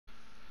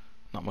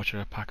Not much of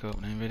a pack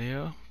opening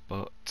video,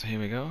 but here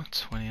we go,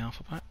 20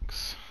 alpha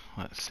packs.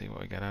 Let's see what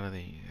we get out of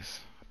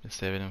these. Been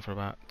saving them for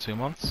about 2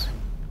 months.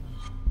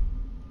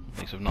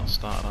 At least we've not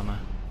started on a...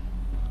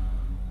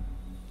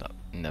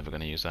 Never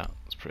going to use that,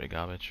 it's pretty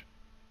garbage.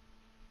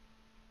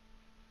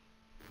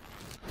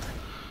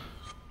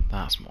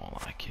 That's more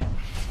like it.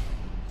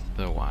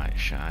 The white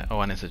shy. Oh,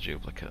 and it's a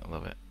duplicate,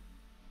 love it.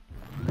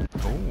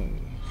 Ooh.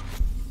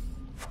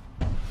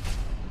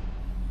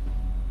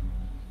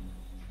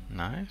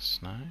 Nice,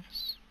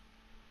 nice.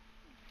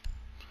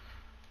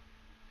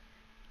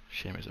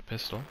 Shame it's a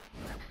pistol.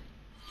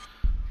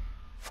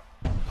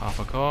 Half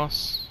a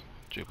course.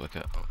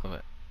 Duplicate, love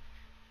it.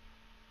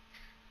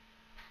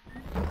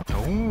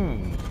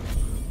 Ooh.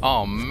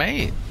 Oh,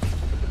 mate.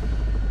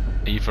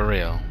 Are you for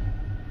real?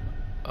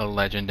 A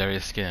legendary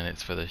skin and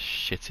it's for the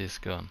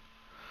shittest gun.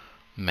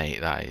 Mate,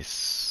 that is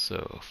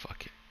so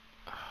fucking...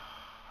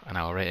 And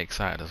I was really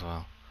excited as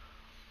well.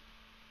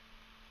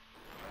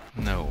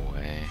 No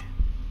way.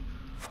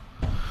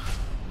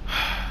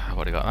 I've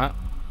already got that.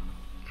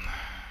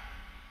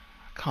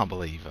 I can't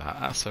believe that.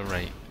 That's a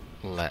right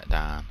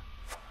letdown.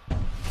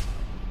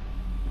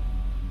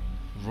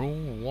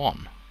 Rule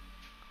 1.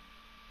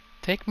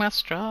 Take my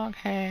strong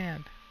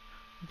hand.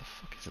 What the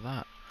fuck is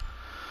that?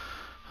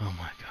 Oh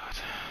my god.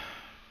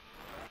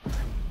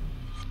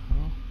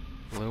 Oh,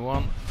 blue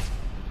one.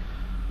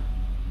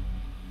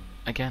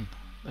 Again,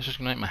 that's just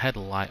gonna make my head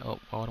light up.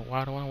 Why do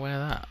I want to wear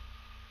that?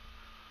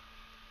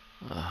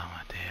 Oh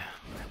my dear.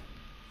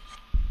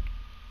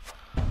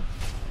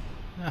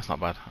 That's not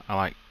bad. I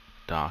like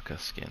darker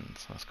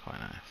skins. That's quite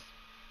nice.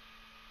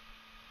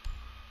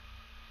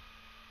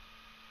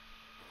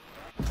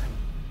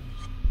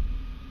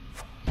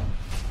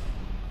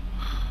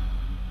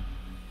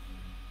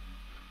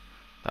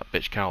 That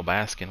bitch Carol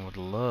Baskin would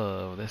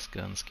love this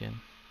gun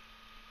skin.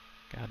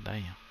 God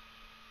damn.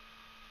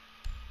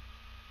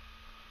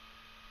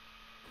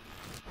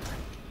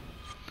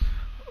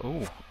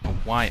 Ooh, a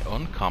white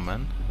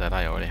uncommon that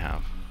I already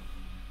have.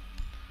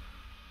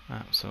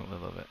 Absolutely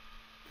love it.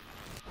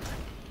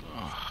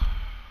 Oh.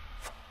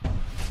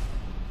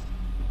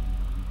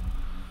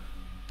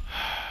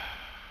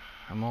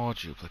 More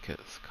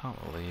duplicates, can't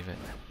believe it.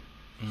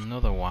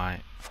 Another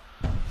white.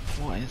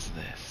 What is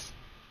this?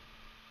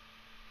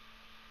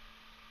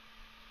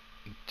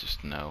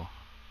 Just no.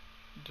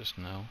 Just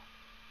no.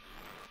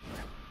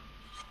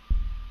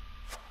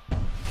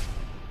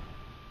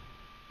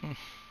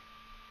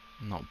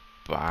 Not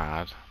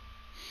bad.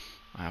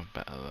 I have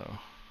better though.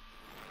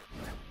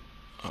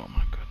 Oh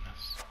my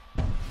goodness.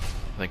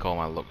 I think all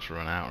my looks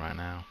run out right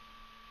now.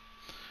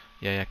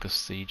 Yeah, because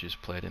Siege is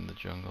played in the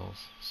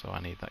jungles, so I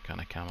need that kind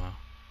of camo.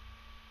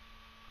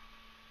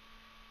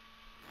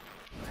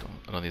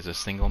 I don't think there's a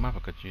single map I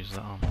could use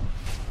that on.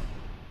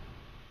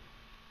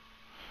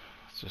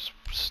 It's just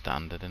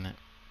standard, innit?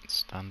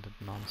 Standard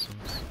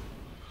nonsense.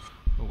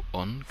 Oh,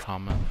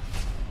 uncommon.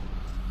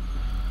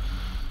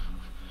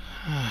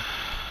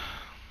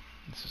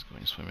 This is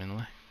going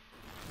swimmingly.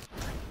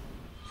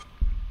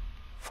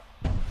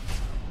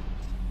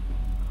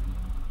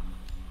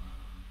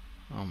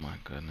 Oh my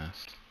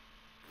goodness.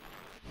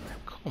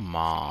 Come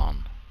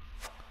on.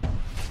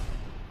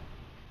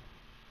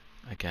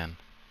 Again,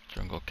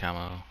 jungle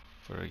camo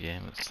for a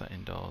game that's set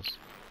indoors.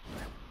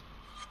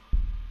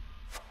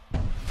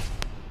 And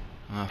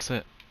that's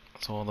it.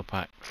 That's all the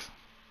packs.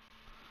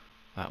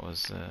 That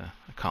was, I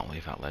can't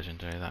believe that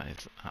legendary. That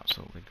is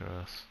absolutely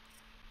gross.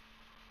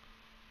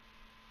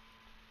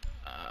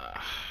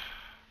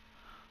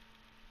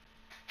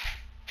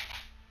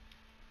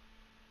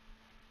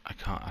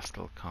 I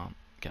still can't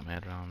get my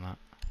head around that.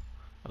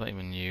 I don't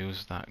even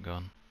use that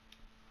gun.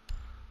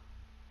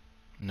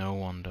 No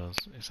one does.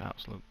 It's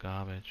absolute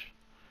garbage.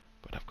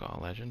 But I've got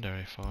a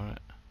legendary for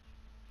it.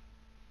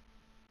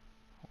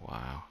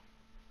 Wow.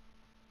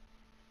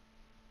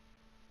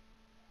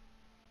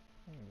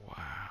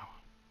 Wow.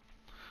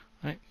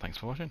 Right, thanks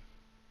for watching.